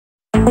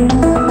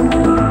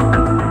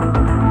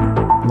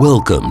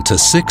Welcome to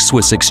SIX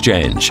Swiss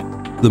Exchange,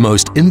 the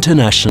most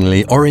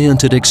internationally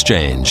oriented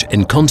exchange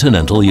in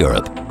continental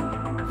Europe.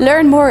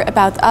 Learn more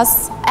about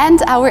us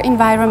and our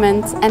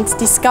environment and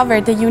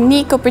discover the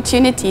unique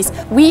opportunities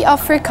we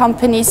offer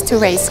companies to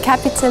raise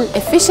capital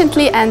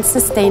efficiently and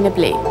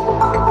sustainably.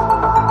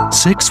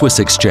 SIX Swiss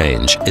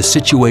Exchange is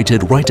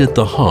situated right at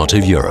the heart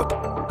of Europe,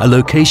 a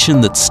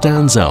location that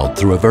stands out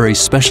through a very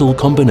special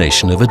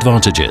combination of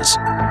advantages.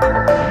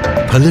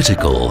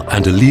 Political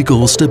and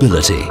legal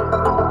stability.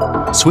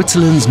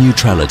 Switzerland's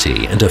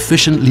neutrality and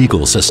efficient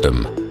legal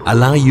system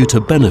allow you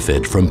to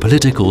benefit from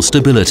political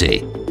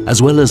stability,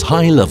 as well as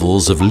high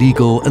levels of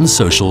legal and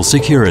social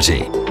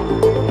security.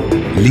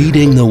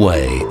 Leading the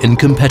way in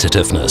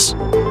competitiveness.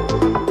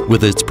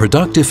 With its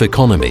productive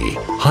economy,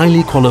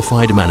 highly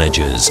qualified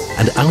managers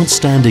and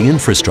outstanding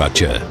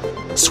infrastructure,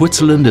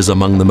 Switzerland is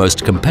among the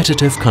most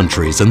competitive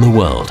countries in the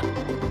world.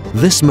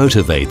 This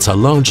motivates a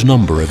large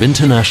number of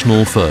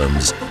international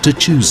firms to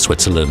choose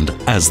Switzerland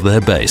as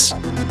their base.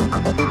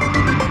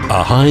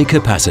 A high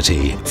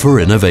capacity for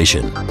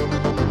innovation.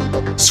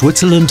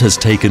 Switzerland has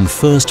taken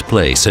first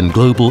place in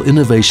global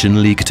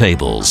innovation league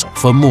tables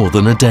for more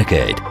than a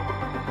decade.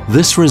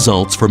 This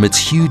results from its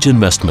huge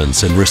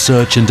investments in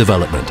research and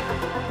development.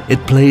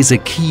 It plays a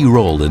key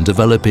role in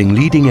developing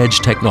leading-edge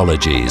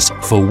technologies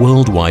for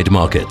worldwide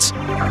markets.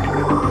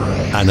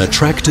 An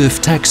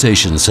attractive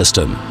taxation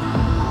system.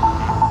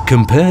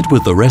 Compared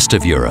with the rest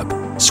of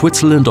Europe,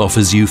 Switzerland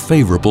offers you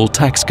favorable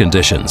tax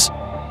conditions.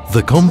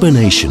 The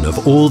combination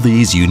of all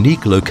these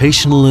unique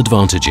locational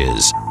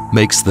advantages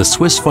makes the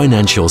Swiss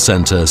financial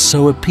center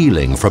so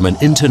appealing from an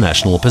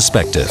international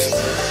perspective.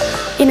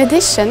 In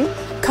addition,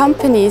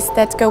 companies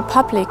that go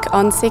public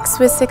on SIX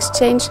Swiss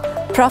Exchange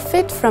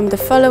profit from the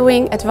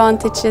following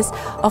advantages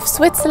of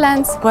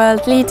Switzerland's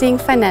world-leading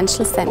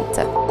financial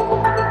center.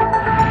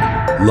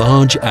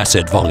 Large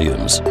asset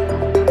volumes.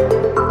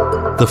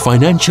 The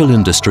financial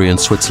industry in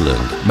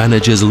Switzerland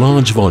manages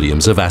large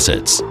volumes of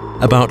assets,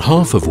 about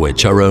half of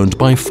which are owned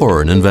by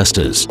foreign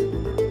investors.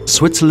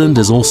 Switzerland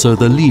is also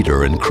the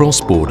leader in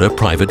cross-border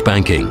private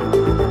banking.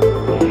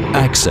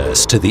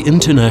 Access to the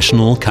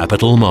international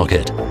capital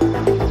market.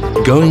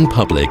 Going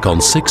public on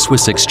SIX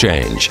Swiss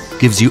Exchange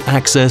gives you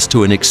access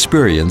to an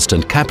experienced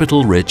and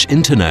capital-rich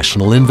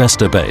international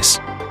investor base.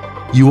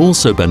 You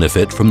also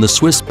benefit from the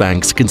Swiss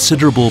bank's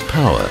considerable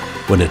power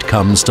when it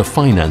comes to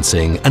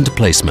financing and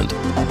placement.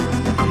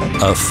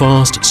 A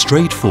fast,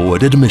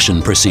 straightforward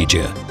admission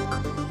procedure.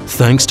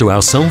 Thanks to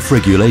our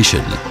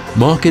self-regulation,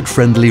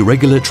 market-friendly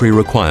regulatory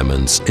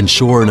requirements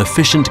ensure an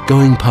efficient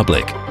going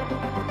public.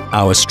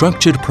 Our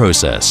structured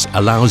process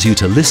allows you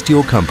to list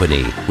your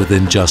company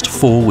within just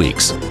 4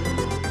 weeks.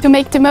 To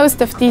make the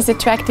most of these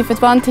attractive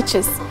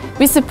advantages,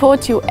 we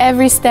support you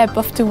every step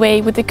of the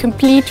way with a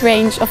complete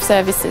range of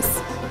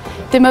services.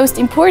 The most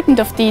important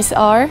of these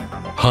are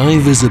high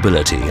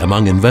visibility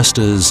among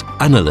investors,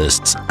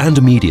 analysts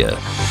and media.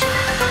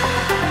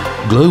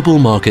 Global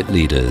market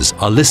leaders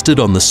are listed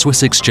on the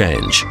Swiss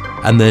Exchange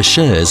and their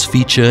shares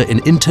feature in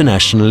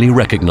internationally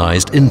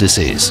recognized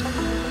indices.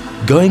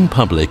 Going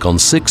public on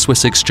SIX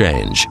Swiss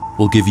Exchange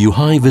will give you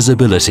high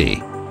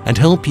visibility and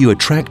help you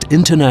attract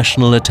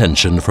international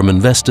attention from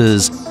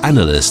investors,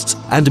 analysts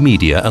and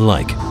media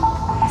alike.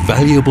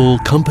 Valuable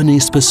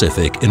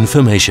company-specific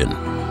information.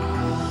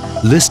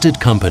 Listed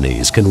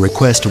companies can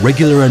request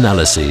regular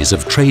analyses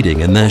of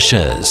trading in their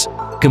shares,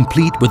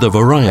 complete with a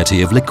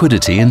variety of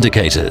liquidity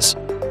indicators.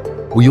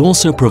 We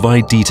also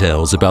provide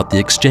details about the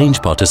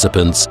exchange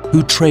participants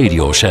who trade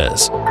your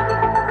shares.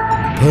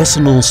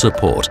 Personal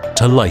support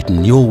to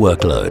lighten your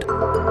workload.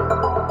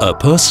 A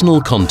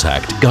personal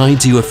contact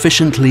guides you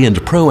efficiently and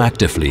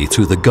proactively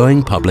through the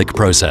going public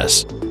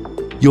process.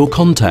 Your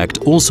contact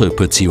also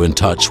puts you in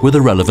touch with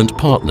the relevant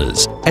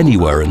partners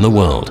anywhere in the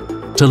world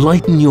to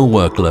lighten your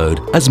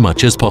workload as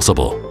much as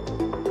possible.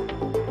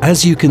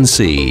 As you can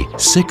see,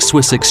 SIX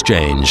Swiss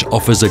Exchange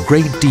offers a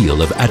great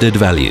deal of added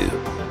value.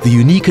 The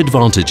unique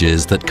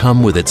advantages that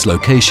come with its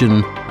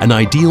location, an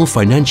ideal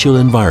financial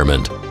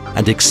environment,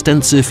 and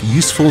extensive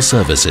useful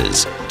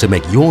services to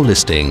make your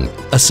listing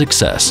a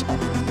success.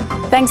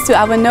 Thanks to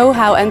our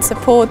know-how and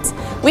support,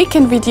 we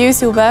can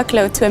reduce your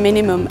workload to a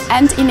minimum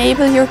and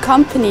enable your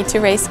company to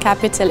raise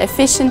capital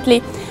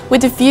efficiently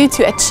with a view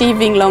to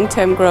achieving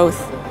long-term growth.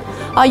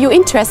 Are you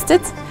interested?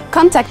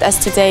 Contact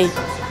us today.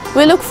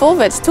 We look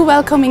forward to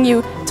welcoming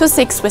you to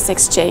SIX Swiss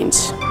Exchange.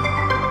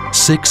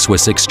 SIX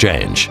Swiss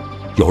Exchange,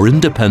 your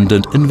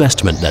independent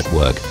investment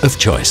network of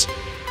choice.